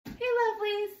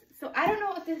I don't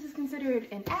know if this is considered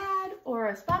an ad or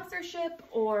a sponsorship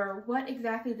or what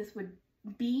exactly this would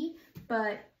be,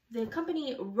 but the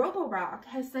company Roborock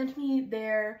has sent me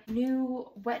their new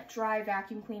wet dry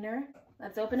vacuum cleaner.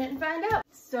 Let's open it and find out.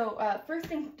 So first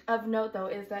thing of note though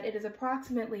is that it is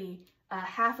approximately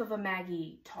half of a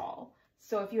Maggie tall.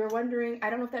 So if you were wondering,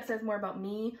 I don't know if that says more about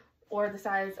me or the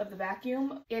size of the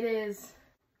vacuum. It is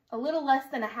a little less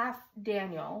than a half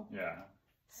Daniel. Yeah.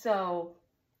 So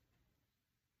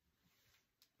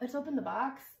let's open the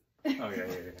box. Oh yeah.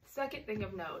 Second thing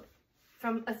of note,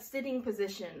 from a sitting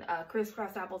position,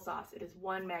 crisscross applesauce, it is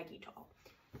 1 Maggie tall.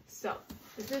 So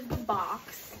this is the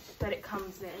box that it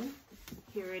comes in.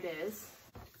 Here it is.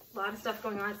 A lot of stuff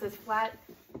going on. It says flat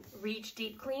reach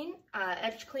deep clean,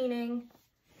 edge cleaning,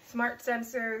 smart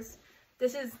sensors.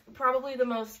 This is probably the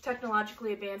most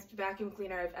technologically advanced vacuum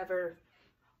cleaner I've ever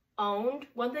owned.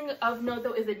 One thing of note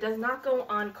though is it does not go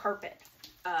on carpet,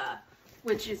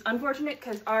 which is unfortunate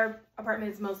because our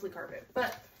apartment is mostly carpet,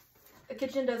 but the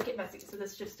kitchen does get messy, so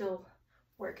this should still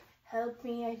work. Help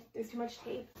me, there's too much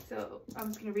tape. So I'm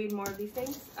just gonna read more of these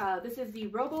things. This is the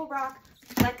Roborock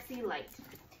Flexi Lite.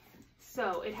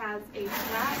 So it has a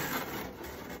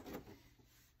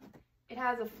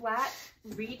flat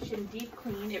reach and deep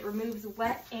clean. It removes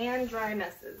wet and dry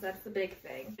messes. That's the big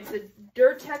thing. It's a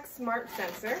Durtex smart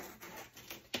sensor,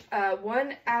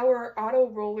 1 hour auto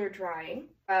roller drying,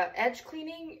 edge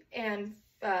cleaning, and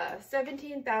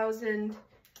 17,000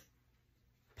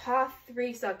 POF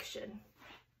 3 suction.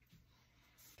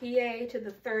 PA to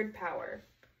the 3rd power.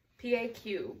 PA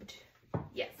cubed.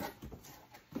 Yes.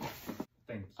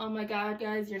 Thanks. Oh my god,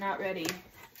 guys, you're not ready.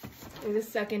 There's a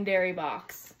secondary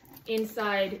box.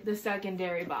 Inside the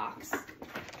secondary box.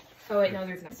 Oh wait, no,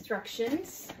 there's no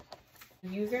instructions.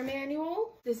 User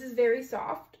manual. This is very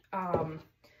soft,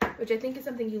 which I think is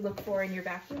something you look for in your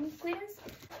vacuum cleaners.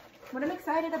 What I'm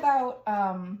excited about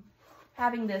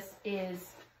having this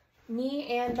is me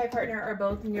and my partner are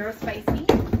both neurospicy.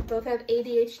 Both have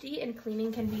ADHD and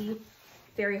cleaning can be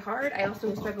very hard. I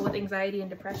also struggle with anxiety and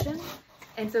depression.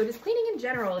 And so just cleaning in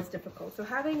general is difficult. So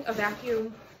having a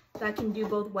vacuum that can do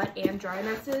both wet and dry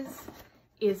messes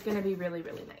is gonna be really,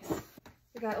 really nice.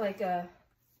 We got like a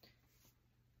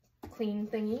clean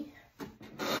thingy.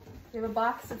 We have a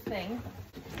box of thing.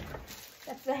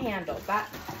 That's the handle. That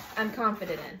I'm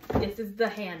confident in. This is the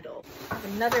handle.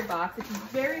 Another box, which is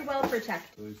very well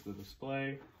protected. There's the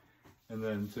display. And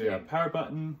then, so yeah, power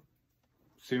button,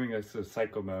 assuming it's a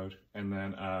cycle mode. And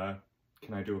then,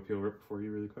 can I do a peel rip for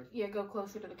you really quick? Yeah, go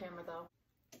closer to the camera though.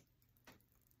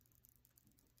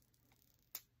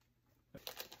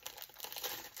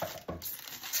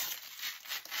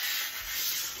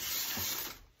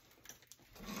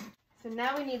 So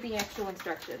now we need the actual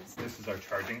instructions. This is our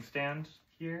charging stand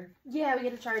here. Yeah, we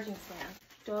get a charging stand.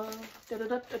 Da, da, da,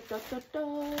 da, da, da,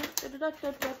 da, da,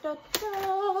 da, da, da,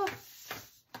 da.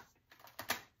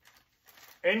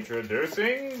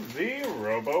 Introducing the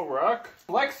Roborock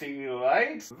Flexi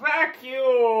Lite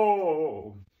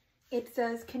Vacuum! It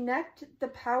says connect the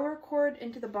power cord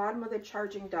into the bottom of the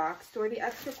charging dock. Store the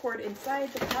extra cord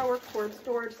inside the power cord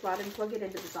storage slot and plug it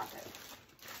into the socket.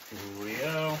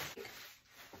 Leo.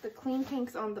 The clean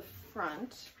tank's on the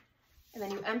front, and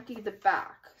then you empty the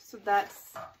back. So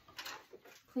that's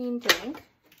clean tank.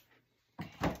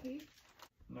 Okay.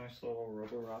 Nice little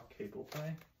Roborock cable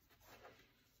tie.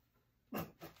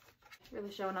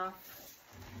 Really showing off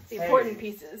the important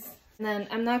pieces. And then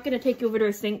I'm not going to take you over to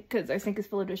our sink because our sink is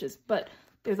full of dishes, but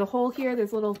there's a hole here.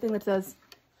 There's a little thing that says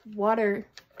water,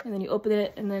 and then you open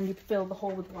it and then you fill the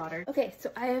hole with water. Okay,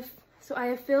 so I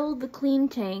have filled the clean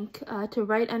tank to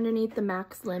right underneath the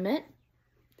max limit.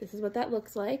 This is what that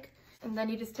looks like. And then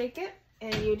you just take it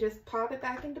and you just pop it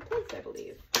back into place, I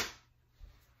believe.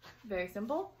 Very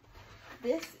simple.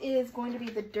 This is going to be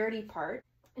the dirty part.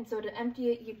 And so to empty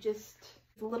it, you just,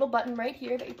 the little button right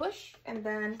here that you push, and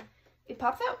then it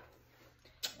pops out.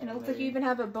 And it looks like you even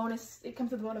have a bonus, it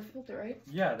comes with a bonus filter, right?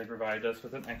 Yeah, they provide us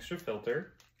with an extra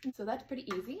filter. So that's pretty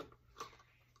easy.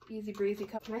 Easy breezy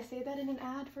cup. Can I say that in an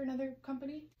ad for another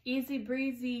company? Easy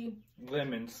breezy.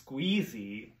 Lemon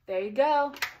squeezy. There you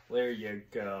go. There you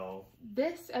go.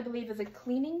 This, I believe, is a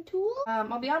cleaning tool.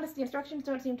 I'll be honest, the instructions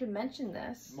don't seem to mention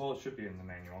this. Well, it should be in the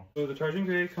manual. So the charging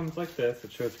grid comes like this.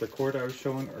 It shows the cord I was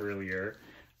showing earlier.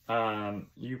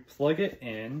 You plug it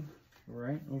in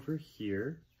right over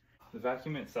here. The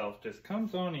vacuum itself just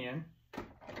comes on in.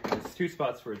 There's 2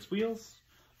 spots for its wheels.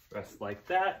 Rests like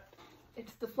that.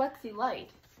 It's the Flexi Lite.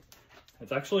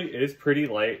 It is pretty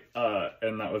light,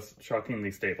 and that was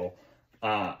shockingly stable.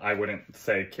 I wouldn't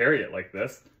say carry it like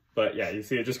this, but yeah, you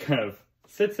see it just kind of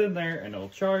sits in there and it'll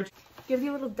charge. Gives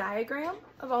you a little diagram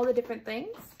of all the different things.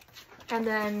 and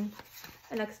then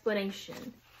an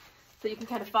explanation. So you can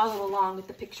kind of follow along with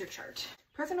the picture chart.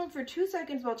 Press and hold for 2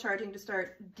 seconds while charging to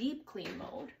start deep clean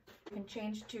mode. You can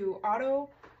change to auto,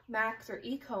 max, or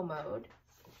eco mode.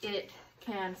 It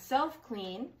can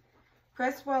self-clean,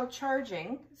 press while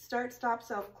charging, start, stop,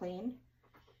 self-clean,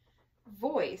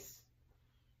 voice.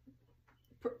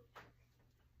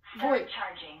 Start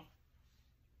charging.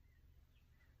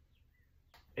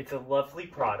 It's a lovely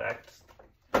product.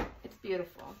 It's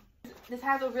beautiful. This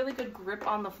has a really good grip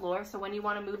on the floor, so when you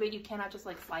want to move it, you cannot just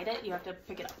like slide it, you have to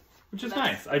pick it up. Which is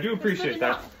nice. I do appreciate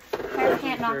that. I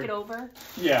can't knock it over.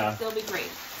 Yeah. It'll be great.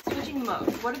 Switching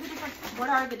modes. What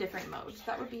are the different modes?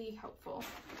 That would be helpful.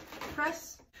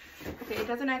 Press. Okay, it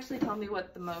doesn't actually tell me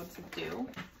what the modes do.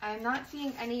 I'm not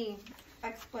seeing any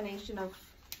explanation of.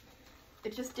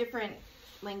 It's just different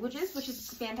languages, which is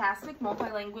fantastic.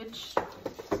 Multi-language,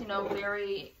 you know,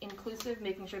 very inclusive,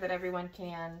 making sure that everyone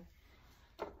can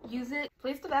use it.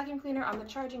 Place the vacuum cleaner on the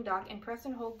charging dock and press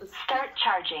and hold the Start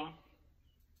charging.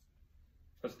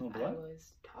 Press and hold I what?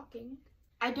 was talking.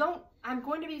 I'm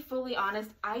going to be fully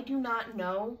honest, I do not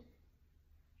know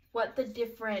what the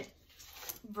different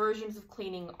versions of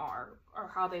cleaning are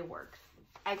or how they work.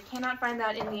 I cannot find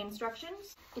that in the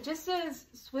instructions. It just says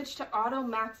switch to auto,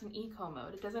 max, and eco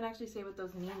mode. It doesn't actually say what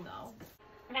those mean though.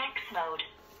 Max mode.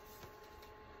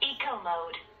 Eco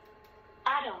mode.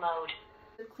 Auto mode.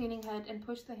 The cleaning head and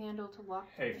push the handle to lock.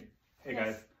 Hey Yes.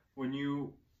 guys, when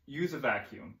you use a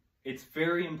vacuum, it's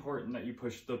very important that you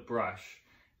push the brush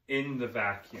in the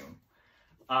vacuum.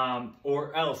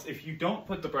 Or else, if you don't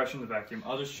put the brush in the vacuum,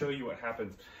 I'll just show you what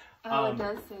happens. Oh, it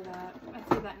does say that.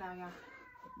 I see that now, yeah.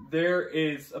 There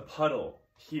is a puddle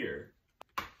here.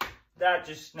 That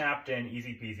just snapped in,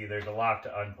 easy peasy. There's a lock to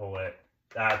unpull it.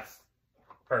 That's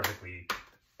perfectly,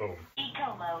 boom.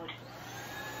 Eco mode.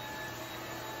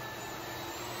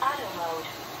 Auto mode.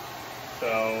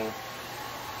 So,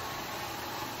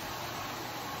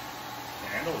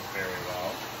 handles very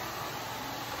well.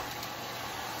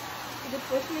 Is it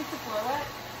supposed to make the floor wet?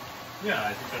 Yeah,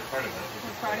 I think that's part of it.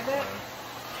 That's part of it?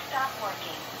 Stop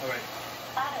working. Oh wait.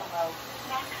 Auto mode.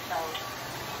 Max mode.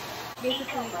 Basically,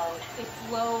 Eco mode.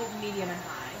 it's low, medium, and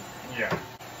high. Yeah,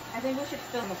 I think we should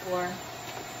fill the floor.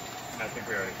 I think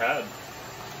we already had.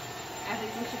 I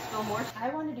think we should fill more. I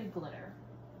want to do glitter.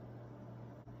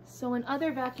 So in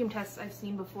other vacuum tests I've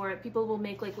seen before, people will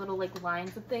make like little like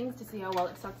lines of things to see how well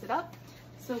it sucks it up.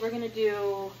 So we're gonna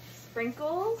do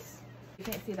sprinkles. You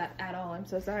can't see that at all, I'm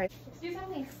so sorry. Let's do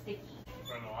something sticky.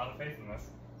 Putting a lot of faith in this.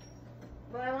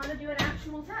 But I want to do an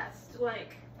actual test,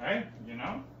 like. Hey, you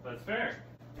know, that's fair.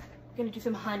 I'm gonna do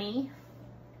some honey.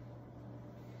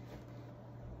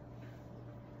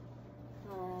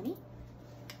 Honey.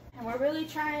 And we're really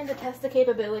trying to test the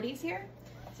capabilities here.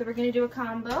 So we're gonna do a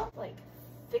combo, like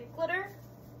thick glitter.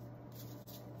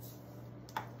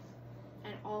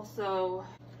 And also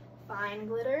fine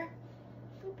glitter.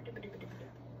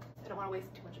 I don't want to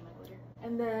waste too much of my glitter.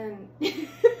 And then,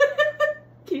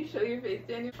 can you show your face,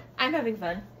 Daniel? I'm having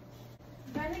fun.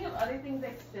 I'm trying to think of other things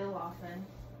I spill often.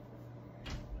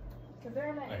 Because there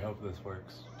are my... I hope this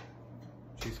works.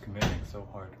 She's committing so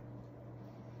hard.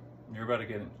 You're about to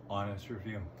get an honest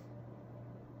review.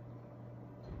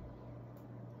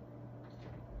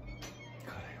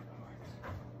 God, I hope it works.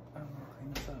 I don't know,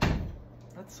 clean this up.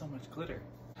 That's so much glitter.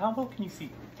 How well can you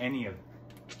see any of it?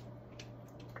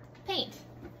 paint.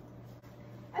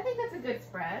 I think that's a good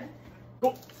spread.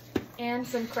 Cool. And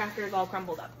some crackers all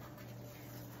crumbled up.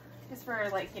 Just for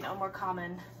like, you know, more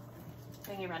common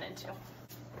thing you run into.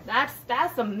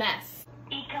 That's a mess.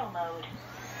 Eco mode.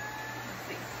 Let's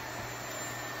see.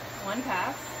 One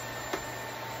pass.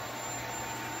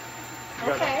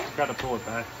 You Okay. gotta pull it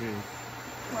back too.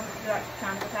 Want to do that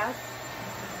count as a pass?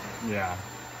 Yeah.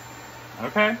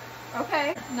 Okay.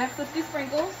 Okay. Next, let's do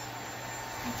sprinkles.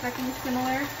 I'm expecting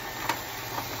similar.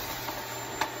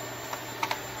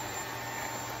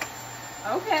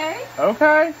 Okay.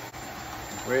 Okay.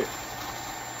 Wait.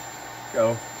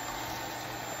 Go.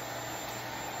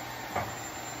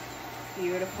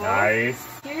 Beautiful. Nice.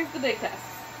 Here's the big test.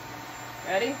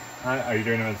 Ready? Are you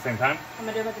doing them at the same time? I'm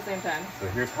gonna do them at the same time. So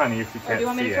here's honey if you Or can't do you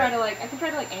want me see to try it. to like, I can try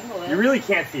to like angle it. You really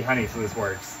can't see honey, so this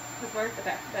works. This works?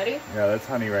 Okay, ready? Yeah, that's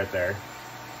honey right there.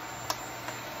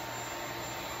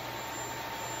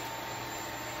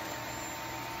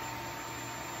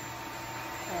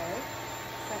 Okay.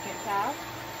 Second pass.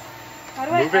 How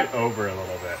do Move I it over a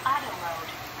little bit. Auto mode.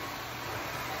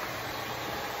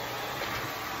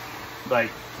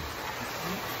 Like,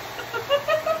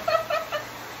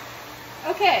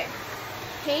 Okay.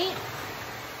 Paint.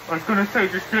 I was gonna say,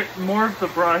 just get more of the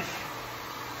brush.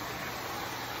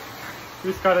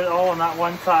 Just got it all on that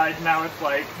one side. Now it's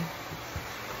like,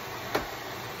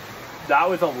 that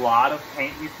was a lot of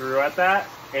paint you threw at that.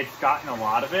 It's gotten a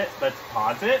lot of it. Let's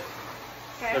pause it.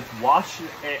 Okay. Let's wash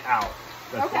it out.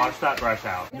 Let's wash that brush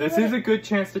out. This is a good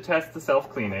chance to test the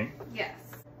self-cleaning. Yes.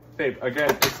 Babe,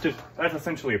 again, that's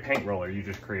essentially a paint roller you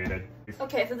just created.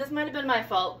 Okay, so this might have been my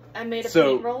fault. I made a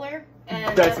paint roller,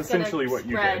 and that's essentially what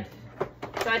you did.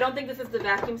 So I don't think this is the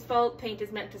vacuum's fault. Paint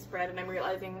is meant to spread, and I'm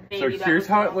realizing maybe So here's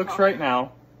how it looks right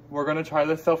now. We're gonna try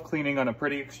this self-cleaning on a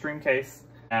pretty extreme case,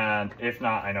 and if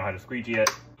not, I know how to squeegee it.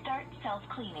 Start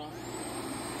self-cleaning.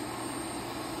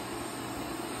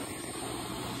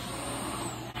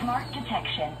 Smart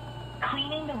detection.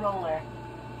 Cleaning the roller.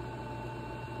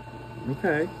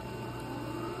 Okay.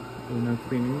 We're now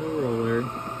cleaning the roller.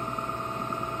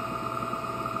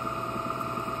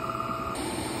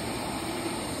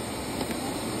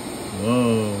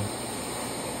 Whoa.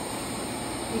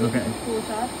 Okay. Cool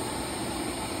shot.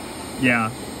 Yeah.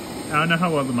 I don't know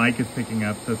how well the mic is picking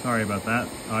up, so sorry about that,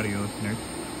 audio listeners.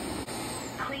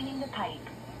 Cleaning the pipe.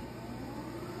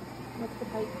 What's the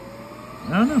pipe? I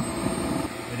don't know.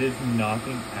 It is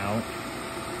knocking out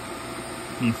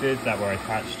pieces that were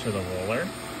attached to the roller,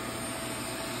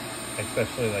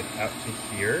 especially like out to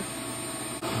here.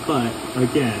 But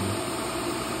again,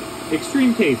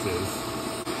 extreme cases.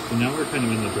 So now we're kind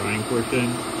of in the drying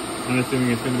portion. I'm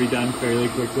assuming it's going to be done fairly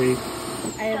quickly.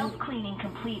 Self-cleaning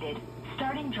completed.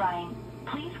 Starting drying.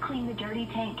 Please clean the dirty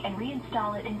tank and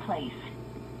reinstall it in place.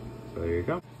 So there you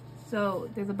go. So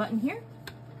there's a button here.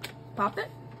 Pop it.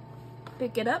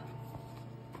 Pick it up.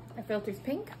 Our filter's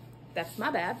pink. That's my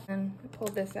bad. And pull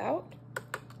this out.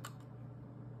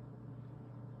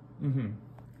 Mm-hmm.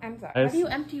 I'm sorry. How do you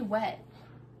empty wet?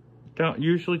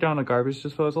 Usually down a garbage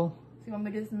disposal. So you want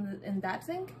me to do this in that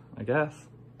sink? I guess.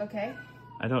 Okay.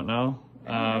 I don't know.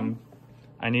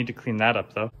 I need to clean that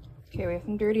up though. Okay, we have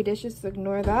some dirty dishes, so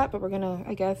ignore that, but we're gonna,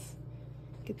 I guess,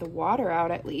 get the water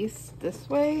out at least this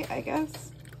way, I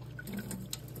guess.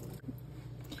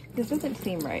 This doesn't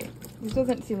seem right. This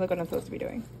doesn't seem like what I'm supposed to be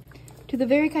doing. To the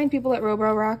very kind people at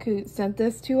Roborock who sent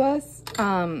this to us,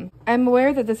 I'm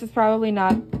aware that this is probably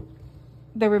not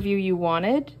the review you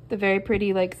wanted, the very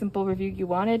pretty, like, simple review you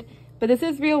wanted, but this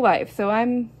is real life, so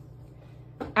I'm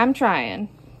trying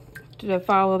to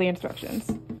follow the instructions.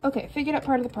 Okay, figured out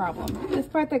part of the problem. This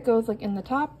part that goes like in the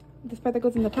top, you're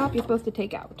supposed to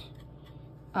take out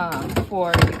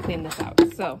before you clean this out.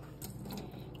 So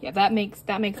yeah, that makes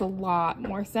a lot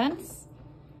more sense.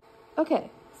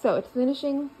 Okay, so it's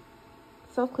finishing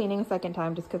self-cleaning a second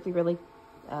time just because we really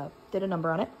did a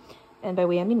number on it. And by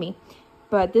we, I mean me.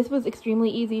 But this was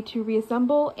extremely easy to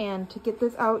reassemble, and to get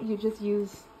this out, you just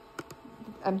use,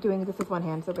 I'm doing this with one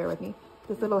hand, so bear with me,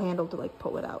 this little handle to like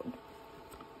pull it out.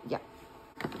 Yeah.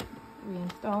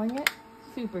 Reinstalling it.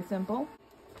 Super simple.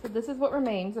 So this is what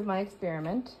remains of my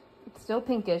experiment. It's still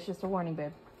pinkish, just a warning,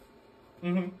 babe.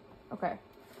 Mm-hmm. Auto Okay.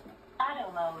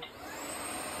 mode.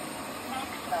 Max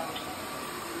mode.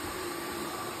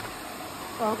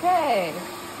 Okay.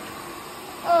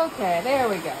 Okay, there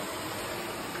we go.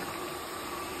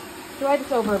 So I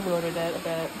just overloaded it a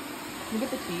bit. Can you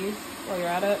get the cheese while you're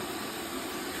at it?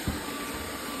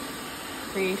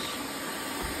 Preach.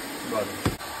 Love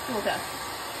it. Cool test.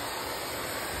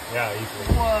 Yeah,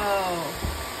 easily. Whoa.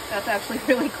 That's actually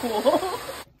really cool.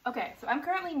 Okay, so I'm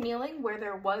currently kneeling where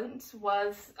there once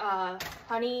was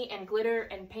honey and glitter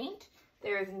and paint.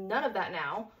 There is none of that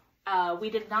now. We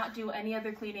did not do any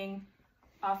other cleaning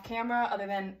off camera other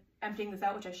than emptying this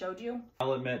out, which I showed you.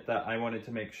 I'll admit that I wanted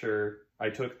to make sure I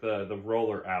took the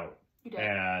roller out You did.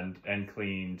 and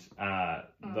cleaned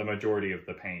the majority of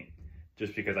the paint,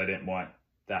 just because I didn't want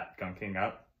that gunking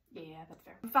up. Yeah, that's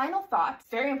fair. Final thoughts.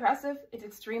 Very impressive. It's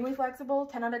extremely flexible.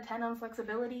 10 out of 10 on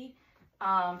flexibility. 10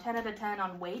 out of 10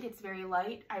 on weight. It's very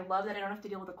light. I love that I don't have to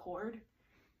deal with a cord.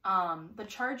 The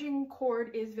charging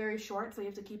cord is very short, so you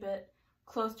have to keep it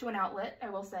close to an outlet, I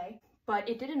will say. But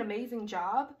it did an amazing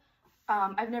job.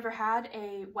 I've never had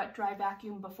a wet dry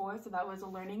vacuum before, so that was a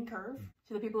learning curve.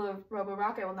 To the people of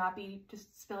Roborock, I will not be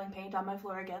just spilling paint on my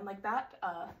floor again like that.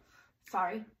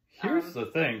 Sorry. Here's the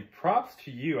thing. Props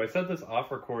to you. I said this off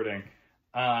recording.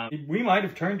 We might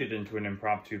have turned it into an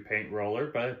impromptu paint roller,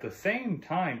 but at the same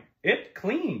time, it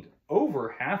cleaned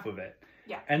over half of it.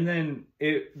 Yeah. And then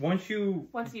once you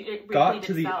it got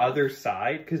to the itself. other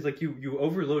side, because like you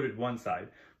overloaded one side.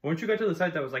 Once you got to the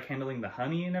side that was like handling the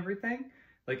honey and everything,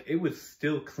 like it was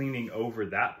still cleaning over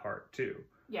that part too.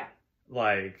 Yeah.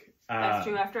 Like that's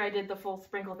true. After I did the full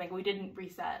sprinkle thing, we didn't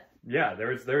reset. Yeah, there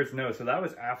was no. So that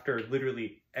was after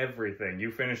literally everything.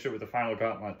 You finished it with the final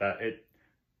gauntlet that it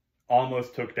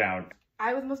almost took down.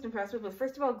 I was most impressed with was,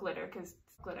 first of all, glitter, because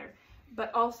it's glitter.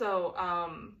 but also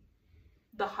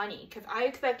the honey, because I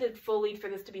expected fully for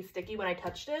this to be sticky when I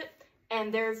touched it,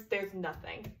 and there's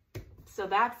nothing. So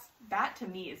that to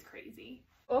me is crazy.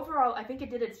 Overall, I think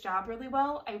it did its job really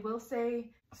well. I will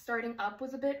say starting up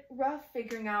was a bit rough,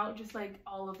 figuring out just like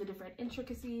all of the different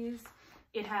intricacies.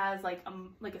 It has like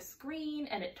a screen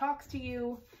and it talks to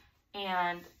you,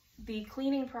 and the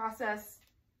cleaning process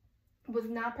was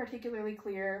not particularly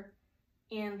clear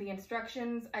in the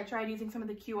instructions. I tried using some of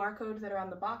the QR codes that are on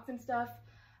the box and stuff.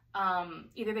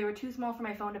 Either they were too small for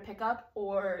my phone to pick up,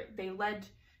 or they led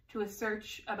to a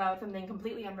search about something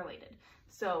completely unrelated.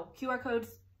 So QR codes,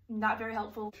 not very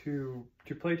helpful. To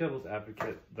play devil's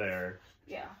advocate there,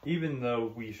 yeah, even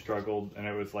though we struggled and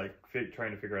it was like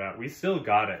trying to figure it out, we still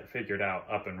got it figured out,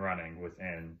 up and running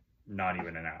within not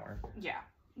even an hour. Yeah,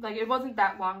 like it wasn't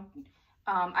that long.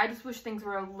 I just wish things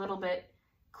were a little bit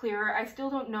clearer. I still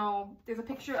don't know. There's a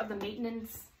picture of the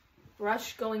maintenance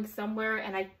brush going somewhere,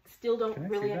 and I still don't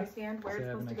really understand where it's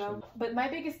supposed to go. But my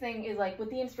biggest thing is like with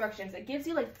the instructions, it gives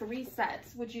you like 3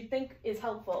 sets, which you think is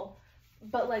helpful.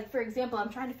 But like, for example, I'm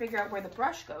trying to figure out where the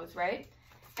brush goes, right?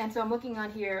 And so I'm looking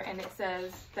on here and it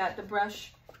says that the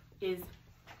brush is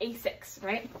A6,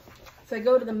 right? So I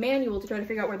go to the manual to try to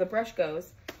figure out where the brush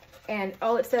goes, and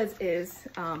all it says is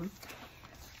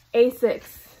A6.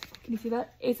 Can you see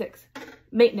that? A6,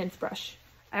 maintenance brush.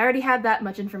 I already had that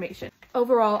much information.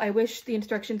 Overall, I wish the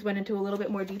instructions went into a little bit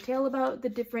more detail about the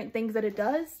different things that it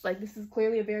does. Like, this is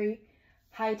clearly a very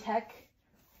high-tech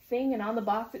thing, and on the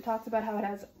box it talks about how it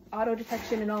has auto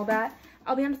detection and all that.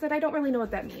 I'll be honest that I don't really know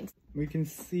what that means. We can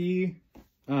see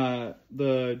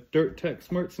the Dirt Tech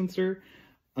Smart Sensor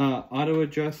auto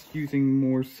adjust using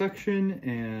more suction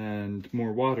and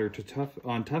more water to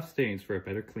tough stains for a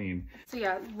better clean. So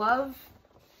yeah, love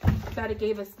that it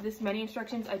gave us this many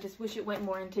instructions. I just wish it went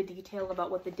more into detail about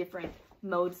what the different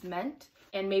modes meant,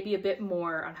 and maybe a bit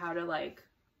more on how to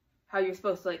how you're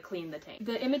supposed to clean the tank.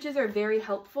 The images are very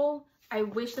helpful. I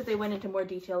wish that they went into more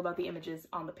detail about the images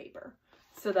on the paper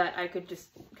so that I could just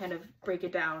kind of break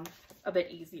it down a bit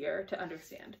easier to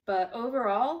understand. But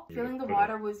overall, filling the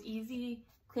water was easy.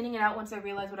 Cleaning it out once I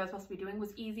realized what I was supposed to be doing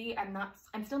was easy.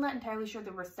 I'm still not entirely sure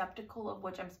the receptacle of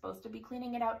which I'm supposed to be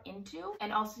cleaning it out into.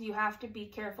 And also you have to be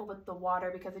careful with the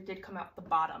water because it did come out the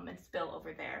bottom and spill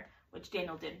over there, which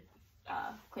Daniel did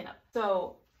clean up.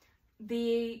 So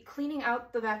the cleaning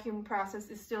out the vacuum process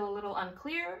is still a little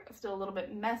unclear, still a little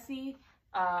bit messy.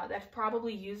 That's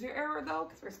probably user error though,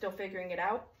 because we're still figuring it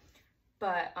out.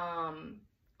 But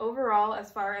overall,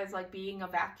 as far as being a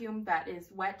vacuum that is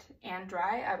wet and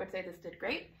dry, I would say this did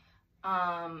great.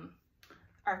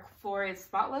 Our floor is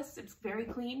spotless, it's very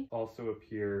clean. Also up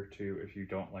here too, if you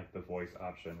don't like the voice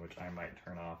option, which I might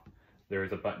turn off, there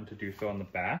is a button to do so on the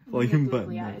back. Volume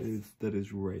button that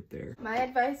is right there. My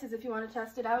advice is if you want to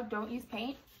test it out, don't use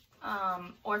paint.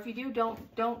 Or if you do,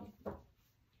 don't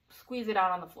squeeze it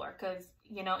out on the floor, because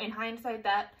in hindsight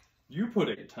you put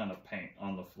a ton of paint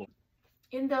on the floor.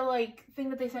 In the thing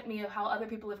that they sent me of how other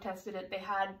people have tested it, they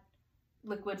had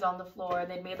liquids on the floor and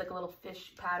they made a little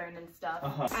fish pattern and stuff.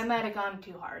 I might have gone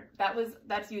too hard.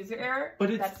 That's user error.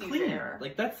 But it's that's clean. User error.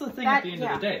 That's the thing at the end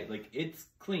of the day. It's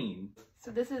clean. So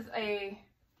this is a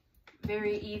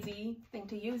very easy thing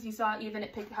to use. You saw even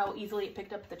how easily it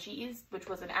picked up the cheese, which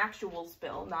was an actual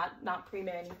spill, not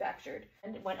pre-manufactured,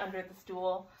 and it went under the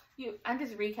stool. I'm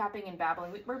just recapping and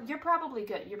babbling. You're probably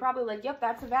good. You're probably yep,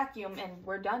 that's a vacuum, and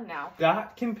we're done now.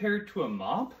 That compared to a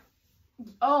mop?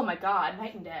 Oh my god,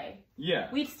 night and day.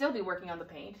 Yeah. We'd still be working on the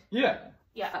paint. Yeah.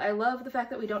 Yeah, I love the fact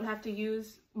that we don't have to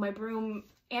use my broom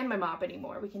and my mop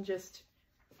anymore. We can just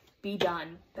be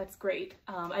done. That's great.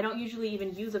 I don't usually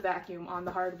even use a vacuum on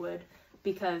the hardwood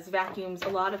because vacuums a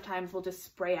lot of times will just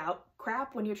spray out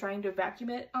crap when you're trying to vacuum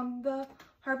it on the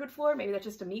hardwood floor. Maybe that's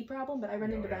just a me problem, but I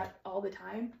run into that all the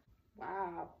time.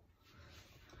 Wow.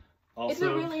 Also, it's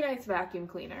a really nice vacuum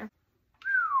cleaner.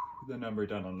 The number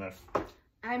done on this.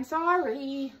 I'm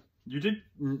sorry. You did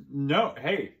no.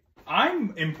 Hey,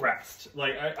 I'm impressed.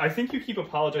 I think you keep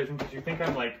apologizing because you think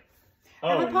I'm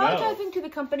oh, I'm apologizing to the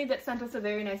company that sent us a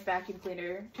very nice vacuum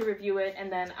cleaner to review it,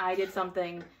 and then I did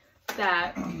something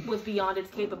that was beyond its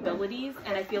capabilities,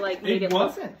 and I feel like made it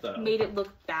look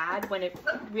bad when it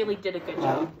really did a good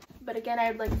job. But again, I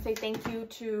would like to say thank you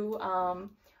to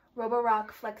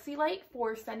Roborock Flexi Lite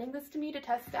for sending this to me to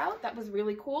test out. That was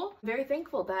really cool. I'm very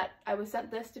thankful that I was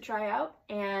sent this to try out,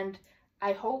 and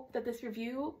I hope that this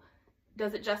review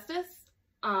does it justice.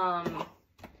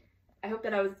 I hope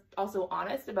that I was also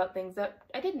honest about things that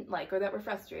I didn't like or that were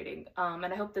frustrating, and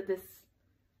I hope that this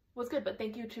was good. But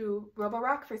thank you to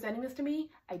Roborock for sending this to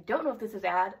me. I don't know if this is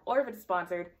ad or if it's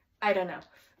sponsored. I don't know,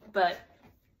 but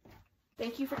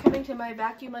Thank you for coming to my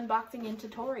vacuum unboxing and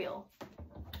tutorial.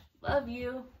 Love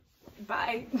you.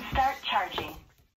 Bye. Start charging.